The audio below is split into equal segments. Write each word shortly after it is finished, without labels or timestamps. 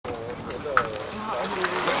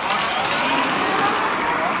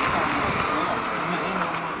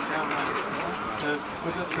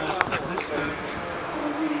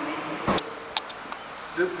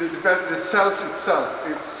the cells itself,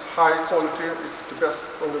 it's high quality, it's the best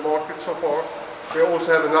on the market so far. We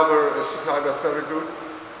also have another supply that's very good.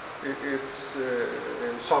 It's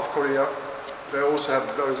in South Korea. They also have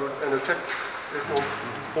very good NyTeknik. It was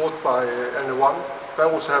bought by anyone. They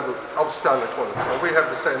also have outstanding quality. And we have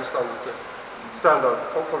the same standard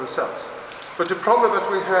for the cells. But the problem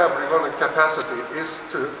that we have regarding capacity is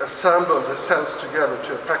to assemble the cells together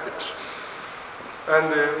to a package.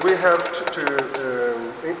 And we have to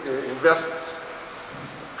invest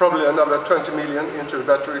probably another 20 million into the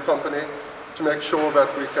battery company to make sure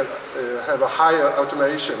that we can have a higher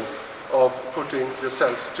automation of putting the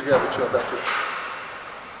cells together to a battery.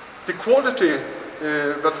 The quality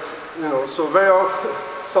that, so they are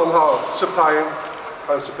somehow supplying,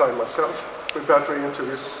 I'm supplying myself with battery into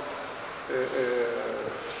this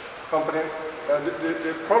company. And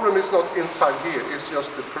the problem is not inside here, it's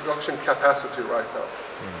just the production capacity right now.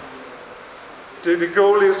 The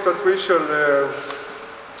goal is that we should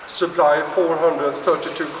supply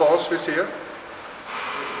 432 cars this year.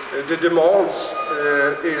 The demands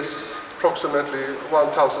is approximately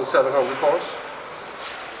 1,700 cars.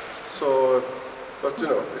 So, but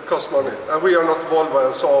it costs money. And we are not Volvo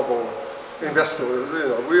and Saab investor,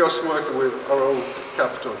 we are just working with our own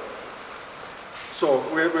capital. So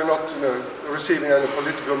we're not receiving any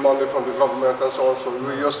political money from the government and so on, so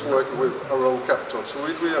we're just working with our own capital. So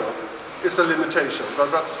it's a limitation,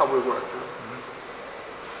 but that's how we work.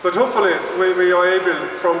 But hopefully we are able,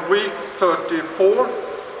 from week 34,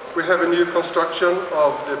 we have a new construction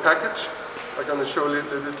of the package. I'm going to show you a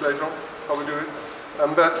little bit later on how we do it.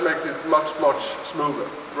 And that makes it much, much smoother.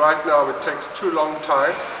 Right now it takes too long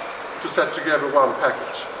time to set together one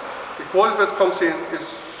package. The quality that comes in is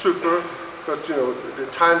super, but the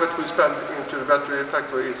time that we spend into the battery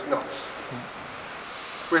factory is nuts.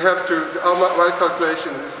 We have to, my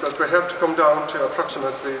calculation is that we have to come down to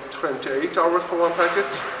approximately 28 hours for one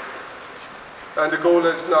package. And the goal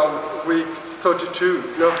is now week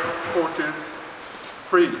 32, not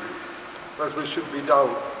 43, that we should be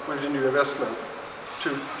down with the new investment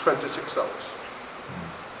to 26 hours.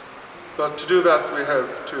 But to do that, we have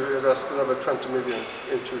to invest another 20 million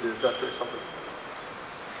into the battery company.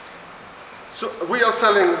 So we are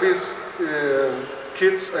selling these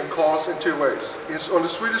kits and cars in two ways. It's on the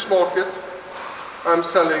Swedish market. I'm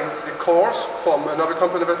selling the cars from another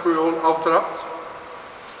company that we own, Alelion.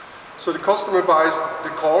 So the customer buys the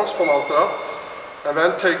cars from Alelion and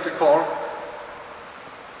then take the car,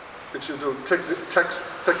 which is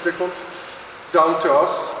technical, down to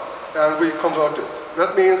us, and we convert it.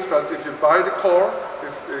 That means that if you buy the car,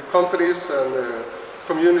 if companies and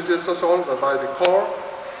communities and so on, they buy the car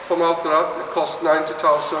from Alelion, it costs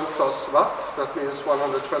 90,000 plus VAT, that means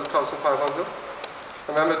 112,500.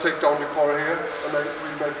 And then they take down the car here, and we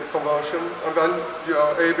make the conversion, and then you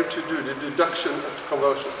are able to do the deduction of the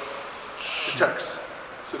conversion, the tax.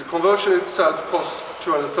 So the conversion itself costs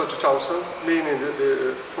 230,000, meaning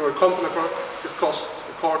for a company the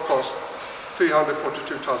car costs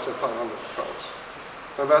 342,500 crowns.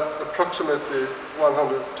 And that's approximately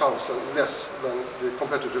 100,000 less than the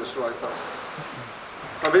competitors right now.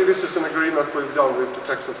 I mean, this is an agreement we've done with the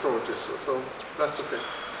tax authorities, so that's okay.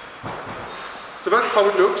 So that's how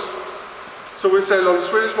it looks. So we sell on the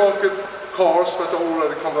Swedish market cars that are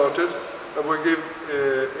already converted, and we give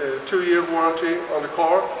a 2-year warranty on the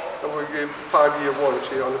car, and we give 5-year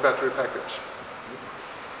warranty on the battery package.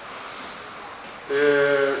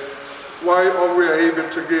 Why are we able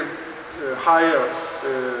to give higher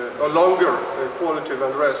or longer quality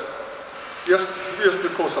than the rest? Just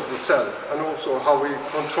because of the cell and also how we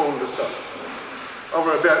control the cell.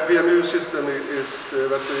 Our BMU system is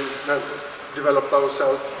that we developed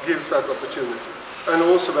ourselves, gives that opportunity. And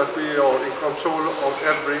also that we are in control of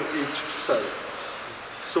each cell.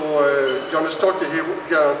 So Johnny Stocky, he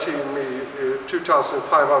guaranteed me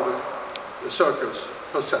 2,500 circles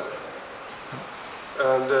per cell.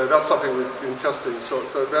 And that's something we've been testing. So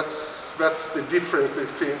that's the difference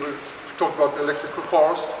between, we talk about electrical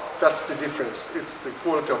cars, that's the difference. It's the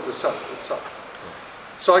quality of the cell itself.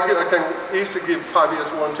 So I can easily give 5 years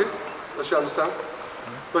warranty, as you understand.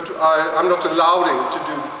 But I'm not allowing to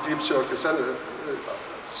do deep circuits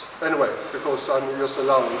anyway, because I'm just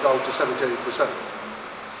allowing down to 78%.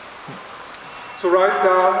 So right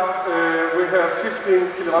now we have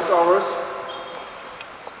 15 kilowatt hours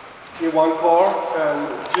in one car, and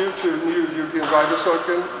due to new European rider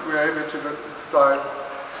circle, we are able to drive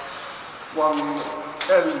one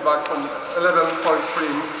L-back on 11.3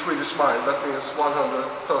 Swedish mile, that means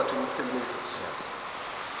 113 kilometers.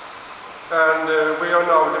 And we are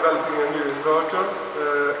now developing a new inverter,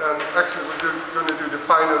 and actually we're going to do the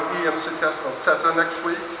final EMC test on Saturday next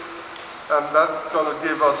week, and that's going to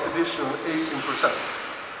give us additional 18%.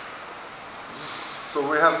 So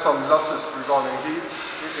we have some losses regarding heat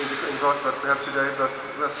in the inverter that we have today, but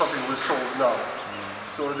that's something we solve now.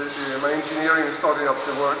 So my engineering is starting up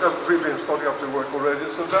the work, we've been starting up the work already,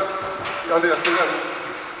 so that's, Andreas,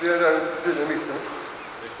 det är den bilen i mitten.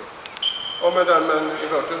 Ja, med den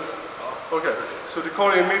inverter. Okay, so the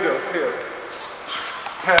car in middle here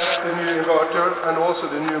has the new inverter and also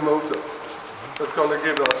the new motor. That's going to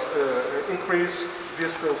give us increased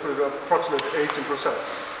distance with approximately 18%.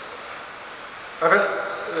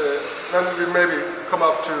 Then we maybe come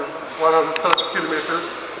up to 130 kilometers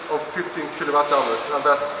of 15 kilowatt hours, and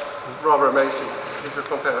that's rather amazing if you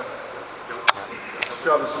compare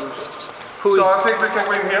to other solutions. So I think we can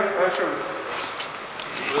go in here and show you.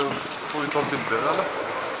 Får vi ta bilder eller?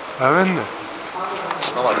 Jag vet inte.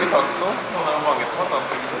 Vad var det vi sa då? Någon av många som har tagit.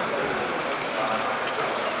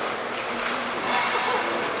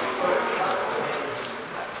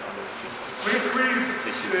 We increase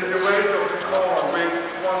the weight of the car with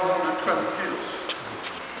 120 kilos.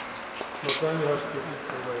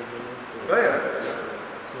 Yeah.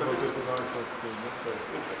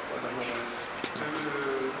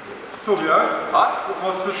 Torbjörn,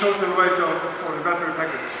 what's the total weight for the battery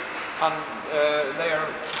package? They are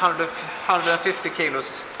 150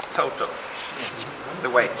 kilos total, the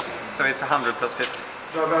weight. So it's 100 plus 50.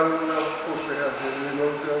 Then of course we have the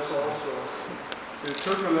motor and so on. So the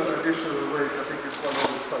total additional weight I think is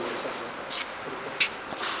 120 something.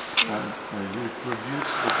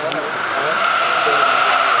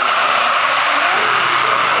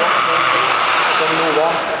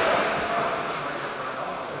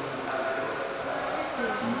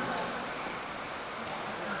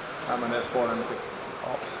 Ja, men det är spåren. Ja.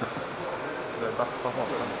 Det är bara för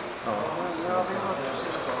ja.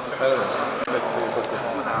 Här är det. 60-70.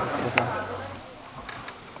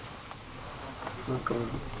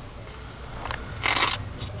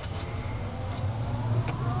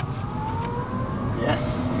 Yes!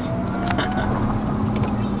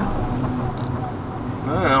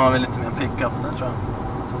 Nu har vi lite mer pickup nu tror jag.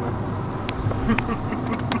 Som är.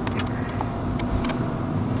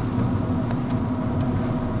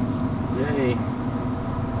 Yay!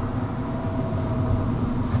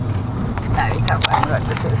 Nej, vi kan bara röra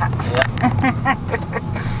till här. Ja.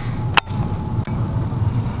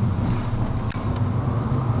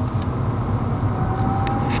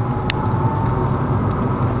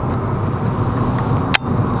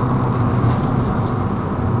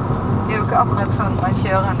 Det är ju akkurat sånt man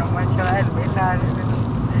kör när man kör elbil. Där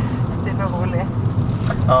det är roligt.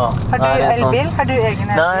 Ja, Har du elbil? Har du egen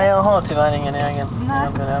elbil? Nej, jag har tyvärr ingen egen.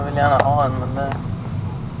 Jag vill gärna ha en, men det...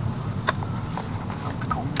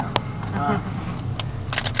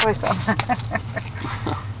 Oj så.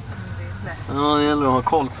 Ja, det gäller att ha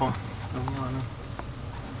koll på.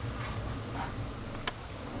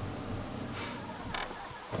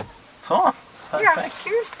 Så, perfekt. Ja,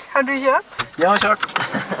 kul. Har du kört? Jag har kört.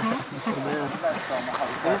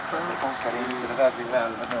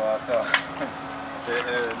 Det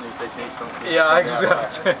är NyTeknik som skriver. Ja,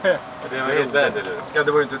 exakt. Det var helt värdelöst. Ja,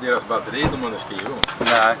 det var ju inte deras batteri de hade skrivit om.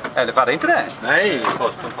 Nej, eller var det inte det? Nej,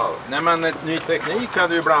 nej, men NyTeknik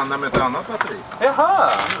hade ju blandat med ett annat batteri.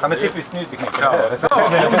 Jaha! Ja, men typiskt NyTeknik. Ja, det är så.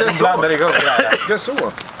 Blandar igång grejer. Det är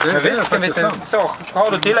så. Men visst kan vi inte, så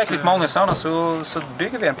har du tillräckligt många sådana så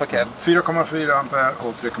bygger vi en paket. 4,4 ampere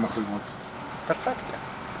och 3,7 volt. Perfekt.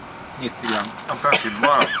 90 gram ampere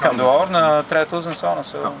bara. Kan du ordna 3000 sådana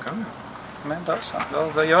så... Ja, kan vi. Men då så.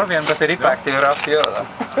 Då gör vi en batteripack till hur alltid gör det.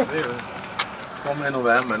 Det kommer i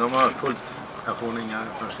november. De har fullt. Jag får inga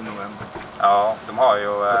först i november. Ja, de har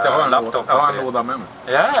ju laptop. Jag har en låda med mig.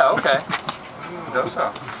 Ja, okej. Då så.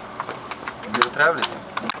 Det blir trevligt.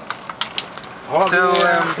 Har vi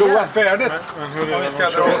provat färdigt? Om vi ska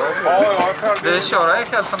dra oss? Det köra är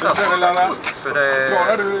helt fantastiskt. För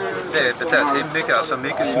det beter sig mycket, alltså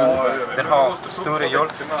mycket små. Den har stora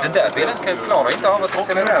hjul. Den där bilen kan klara inte av att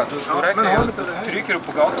accelerera. Du räcker ju, trycker upp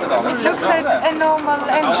på gaspedalen. Looks like a normal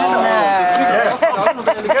engine.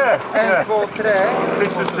 1, 2, 3.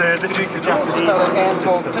 This is the Så tar det 1,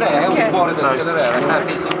 2, 3 och så bara det accelererar. Här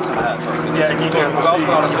finns inte sådana här saker. Yeah, and you do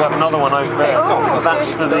have another one over there.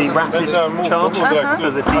 That's for the rapid charge,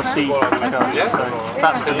 for the DC charge. So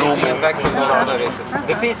that's the normal.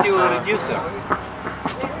 Det finns ju reducer.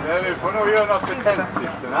 Vi får nog göra något med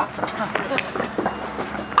tändstiftena.